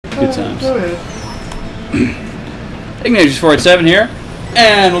Good times. Go ahead. Ignatius487 here,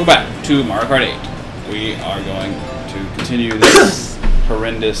 and welcome back to Mario Kart 8. We are going to continue this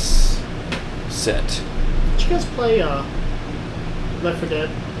horrendous set. Did you guys play Left 4 Dead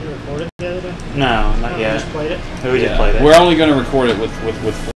and record it the other day? No, not yet. You just played it? We just played it. We're only going to record it with 4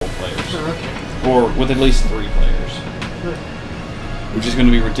 players. Oh, okay. Or with at least 3 players. Okay. Which is going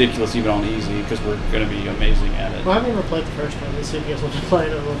to be ridiculous even on easy, because we're going to be amazing at it. Well, I've never played the first one. Let's see if you guys want to play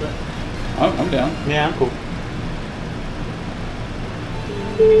it a little bit. I'm down. Yeah, I'm cool.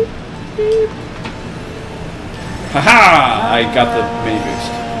 Haha! I got the mini boost.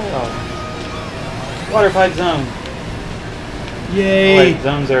 Oh. Water fight zone. Yay! Oh, wait,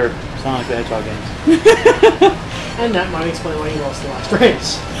 zones are Sonic the Hedgehog games. And that might explain why you lost the last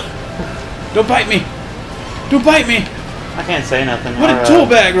race. Don't bite me! Don't bite me! I can't say nothing. What a tool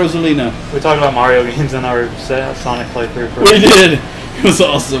bag, Rosalina! We talked about Mario games in our Sonic playthrough. We did! It was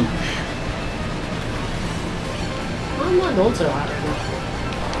awesome. I'm not going so hot right now.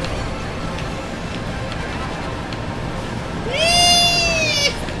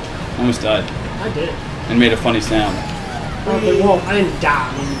 Almost died. I did. And made a funny sound. Well, I didn't die.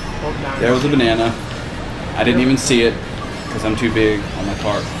 I mean, don't die. There was a banana. I didn't even see it, because I'm too big on my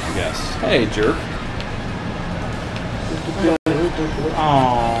cart, I guess. Hey, jerk.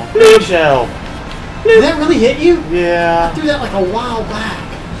 Aww. Blue shell. Did that really hit you? Yeah. I threw that like a while back.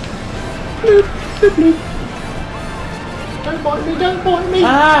 Don't bite me, don't bite me!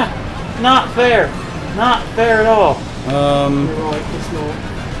 Ah! Not fair. Not fair at all. You're right, it's not.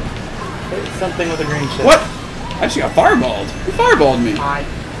 It's something with a green shell. What? I actually got fireballed. You fireballed me. I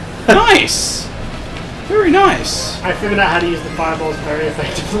Nice. Very nice. figured out how to use the fireballs very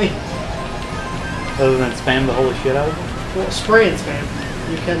effectively. Other than spam the holy shit out of them? Well, spray and spam.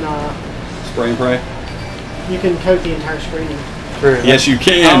 You can Spray and pray. you can coat the entire screen in. True. Yes, you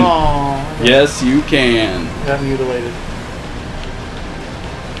can. Aww. Yes, you can. Got mutilated.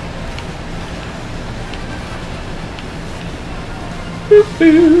 Boop,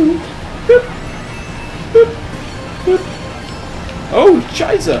 boop. Boop. Boop. Boop. Oh,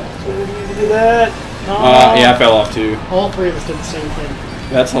 Shiza. Where did you do that? No. Yeah, I fell off too. All three of us did the same thing.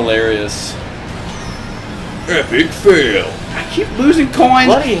 That's hilarious. Epic fail. I keep losing coins.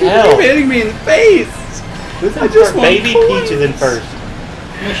 Bloody People hell. keep hitting me in the face. Who's I in just first? want Baby coins. Peach is in first.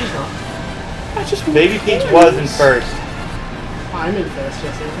 No, she's not. I just want Baby Peach coins. was in first. I'm in first,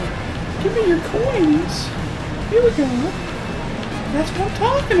 yes, I Give me your coins. Here we go. That's what I'm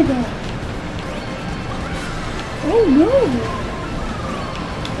talking about. Oh no.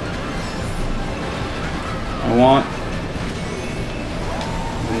 I want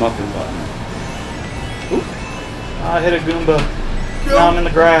the muffin button. Oop. I hit a Goomba. Now I'm in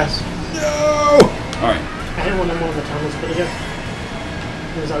the grass. No! Alright. I hit one of them on the tunnels, but again,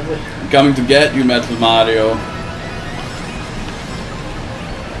 it was ugly. I'm coming to get you, Metal Mario.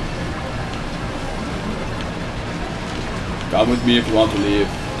 Come with me if you want to leave.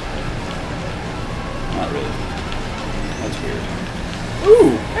 Not really. That's weird.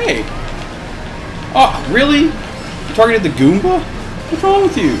 Ooh, hey! Oh, really? You targeted the Goomba? What's wrong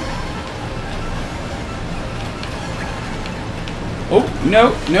with you? Oh,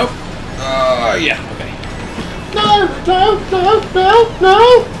 no, nope. Yeah, okay. No, no, no, no,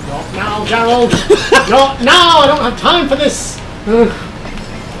 no! Not now, Gerald! Not now! I don't have time for this!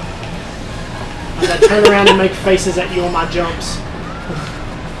 I gotta turn around and make faces at you on my jumps.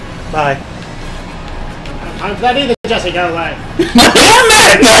 Bye. I don't have time for that either, Jesse, go away. Damn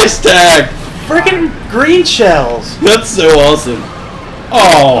it! Nice tag! Freaking green shells. That's so awesome.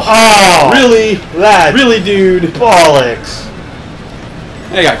 Oh, Oh, really? that Really, dude? bollocks.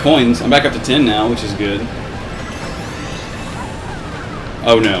 Hey, I got coins. I'm back up to 10 now, which is good.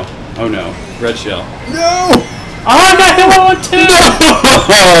 Oh no. Oh no. Red shell. No! Oh, I got hit one too.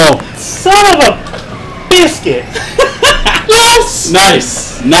 No! Son of a biscuit. Yes.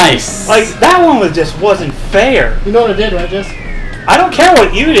 Nice. Nice. Like that one wasn't fair. You know what I did, right, Jess? I don't care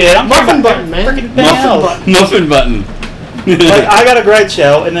what you did. I'm Muffin talking button, man. Freaking thing Muffin else. button. Muffin button. Like I got a red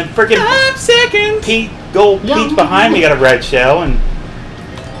shell, and then freaking I'm second. Gold Peach behind me got a red shell, and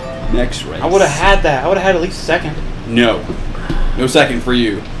Next race. I would have had that. I would have had at least second. No. No second for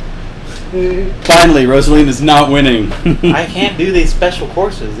you. Finally, Rosalina's not winning. I can't do these special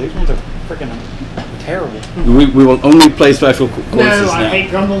courses. These ones are freaking terrible. We will only play special courses No, now. I hate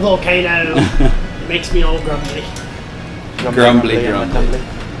Grumble Volcano. It makes me all grumbly. Grumbly.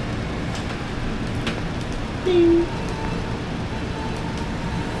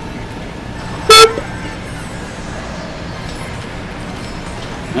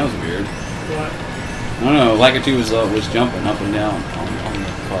 That was weird. What? I don't know. Lakitu was jumping up and down on the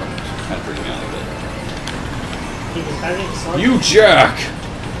cart. It's kind of freaking me out a little bit. He was having a You jerk!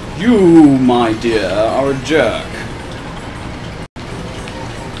 You, my dear, are a jerk.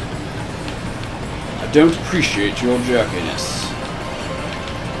 I don't appreciate your jerkiness.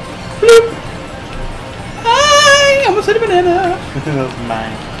 Bloop! I almost hit a banana! That was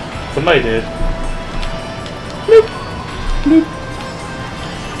mine. Somebody did. Bloop! Bloop!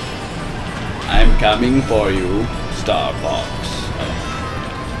 I'm coming for you, Star Fox.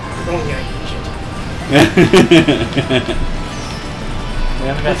 Wrong guy.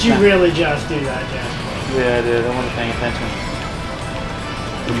 Yeah, But you really just do that, Jack. Yeah, I did. I wasn't paying attention.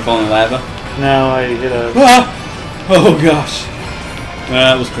 Did you fall in the lava? No, I hit a... Ah! Oh gosh.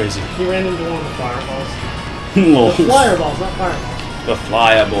 That was crazy. He ran into one of the fireballs. Lol. The fireballs, not fireballs. The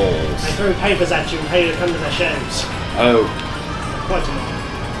flyaballs. I threw papers at you and paid you to come to the shows. Oh, Quite a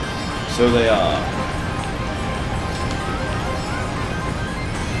lot. so they are.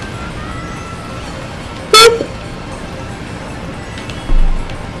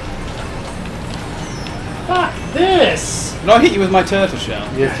 Fuck this! No, I hit you with my turtle shell.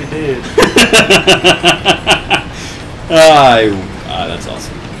 Yes, you did. That's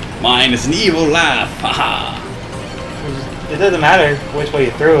awesome. Mine is an evil laugh. Haha. It doesn't matter which way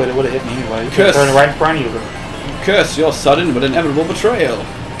you threw it, it would have hit me anyway. You Curse. thrown it right in front of you. Curse your sudden but inevitable betrayal.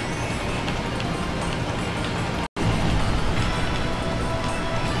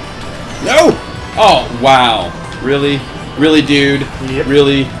 No! Oh, wow. Really? Really, dude? Yep.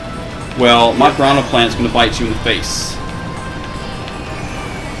 Really? Well, my piranha plant's gonna bite you in the face.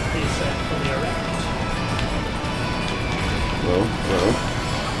 He's fully erect. Whoa, whoa.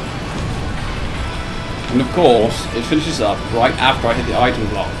 And of course, it finishes up right after I hit the item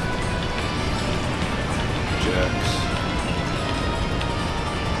block. Jerks.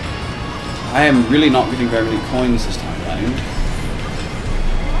 I am really not getting very many coins this time round.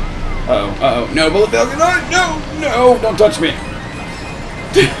 Uh-oh, uh-oh. No, bullet bill! No, no, no! Don't touch me!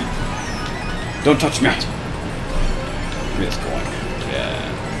 Don't touch me! Give me this coin. Yeah.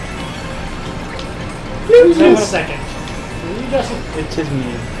 Who's in second? You just... It is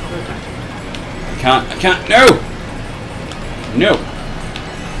me. Okay. I can't, no! No!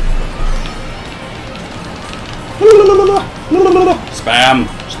 Spam!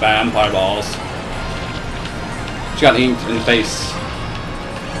 Spam fireballs. She got inked in the face.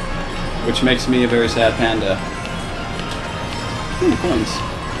 Which makes me a very sad panda. Ooh, coins.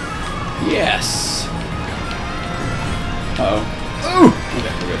 Yes! Uh-oh. Ooh!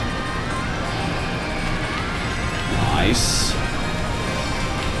 Okay, we're good. Nice.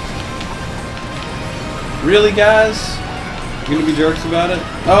 Really, guys? You gonna be jerks about it?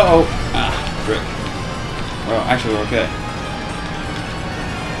 Uh-oh. Ah, frick. Well, actually, we're okay.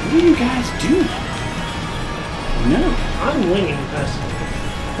 What do you guys do? No. I'm winning personally.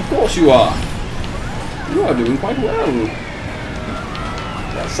 Of course you are. You are doing quite well.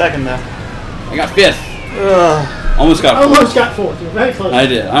 Got second though. I got fifth. Ugh. Almost got fourth. Almost got fourth. You're very close. I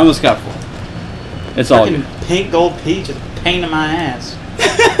did. I almost got fourth. It's all good. Fucking pink gold peach is a pain in my ass.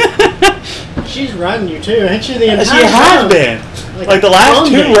 She's riding you too, ain't she? The entire She has time. been. Like Like the a last prom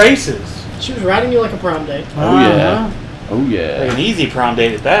two date. races. She was riding you like a prom date. Oh yeah. Oh Like yeah. an easy prom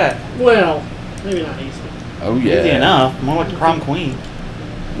date at that. Well, maybe not easy. Oh yeah. Easy enough. More like the prom queen.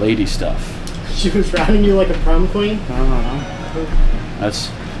 Lady stuff. She was riding you like a prom queen. I don't know. That's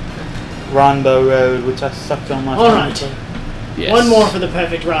Ronbo Road, which I sucked on my Alright. stomach. yes. One more for the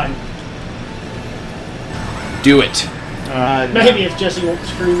perfect ride. Do it. Maybe if Jesse won't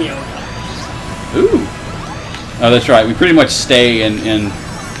screw me over. Ooh. Oh, that's right. We pretty much stay in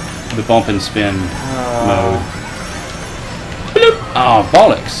the bump and spin mode. Bloop. Oh,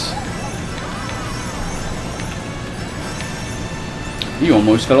 bollocks. You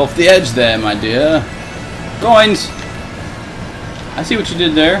almost fell off the edge there, my dear. Coins. I see what you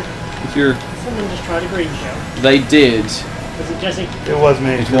did there. With your... Someone just tried a green shell. They did. Was it Jesse? It was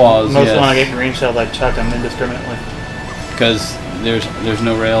me. It was, Most yes. when I get green shells, I chuck them indiscriminately. Because there's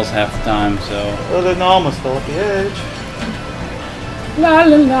no rails half the time, so... Well, then I almost fell off the edge. La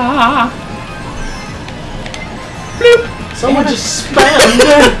la la. Bloop. Someone just spammed.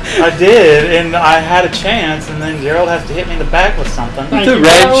 I did, and I had a chance, and then Gerald has to hit me in the back with something. Thank The you,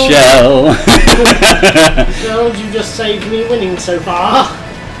 red Gerald. shell. Gerald, you just saved me winning so far.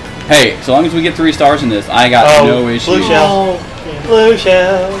 Hey, so long as we get 3 stars in this, I got Oh, no blue issue. shell. Oh, damn. Blue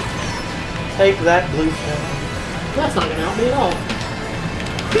shell. Take that blue shell. That's not gonna help me at all.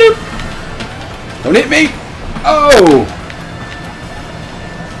 Bloop. Don't hit me. Oh.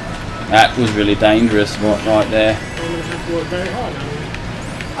 That was really dangerous right there. I'm gonna have to work very hard on it.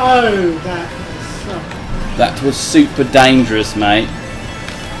 Oh, that sucked. That was super dangerous, mate.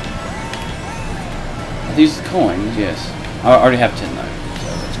 these coins, yes. I already have 10 though. So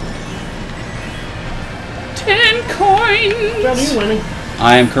that's cool. 10 coins! Joe, are you winning?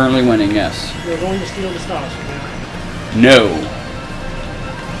 I am currently winning, yes. You're going to steal the stars from me. No.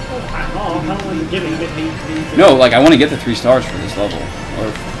 Oh, I don't want to give it. No, like I want to get the 3 stars for this level.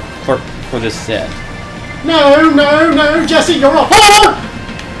 Or for this set. No, Jesse, you're a whore!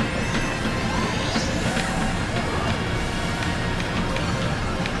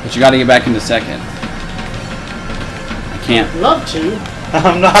 But you gotta get back into second. I can't. Love to.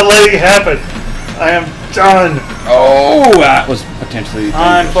 I'm not letting it happen. I am done. Oh, that was potentially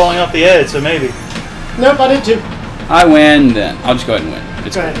I'm dangerous. falling off the edge, so maybe. Nope, I did too. I win then. I'll just go ahead and win.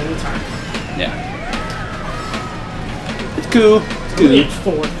 It's Go cool. ahead, it's fine. Yeah. It's cool. It's cool. It's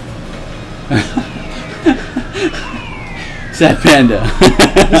 4th. Sad Panda.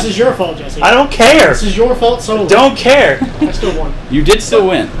 This is your fault, Jesse. I don't care. This is your fault solely. Don't care. I still won. You did still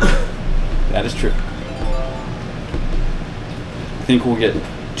win. That is true. I think we'll get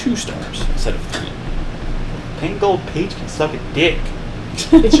 2 stars instead of 3. Pink Gold Peach can suck a dick.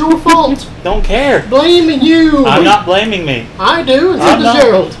 It's your fault. Don't care. Blaming you. I'm not blaming me. I do, and so I'm does not.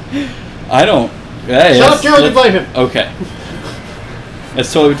 Gerald. I don't. Hey, Shut up, Gerald, and blame him. Okay.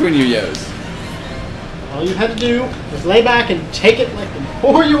 That's totally between you yos. All you had to do was lay back and take it like the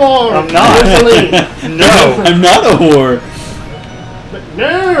whore you are. I'm not. No. I'm not a whore. But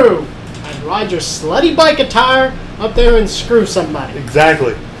no! I'd ride your slutty bike attire up there and screw somebody.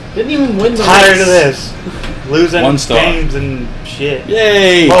 Exactly. Didn't even win the Tired race. of this. Losing 1 star. games and shit.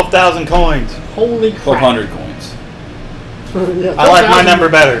 Yay! 12,000 coins. Holy crap. 1,200 coins. Yeah, I like my 12,000 number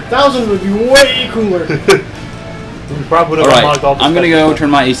better. 1,000 would be way cooler. We probably would have unlocked all Alright, the I'm gonna special go stuff. turn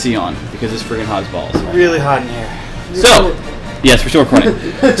my AC on because it's friggin' hot as balls. It's really hot in here. So, yes, we're still recording.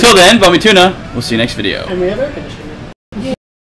 Till then, Bummy Tuna. We'll see you next video. And we have air conditioning.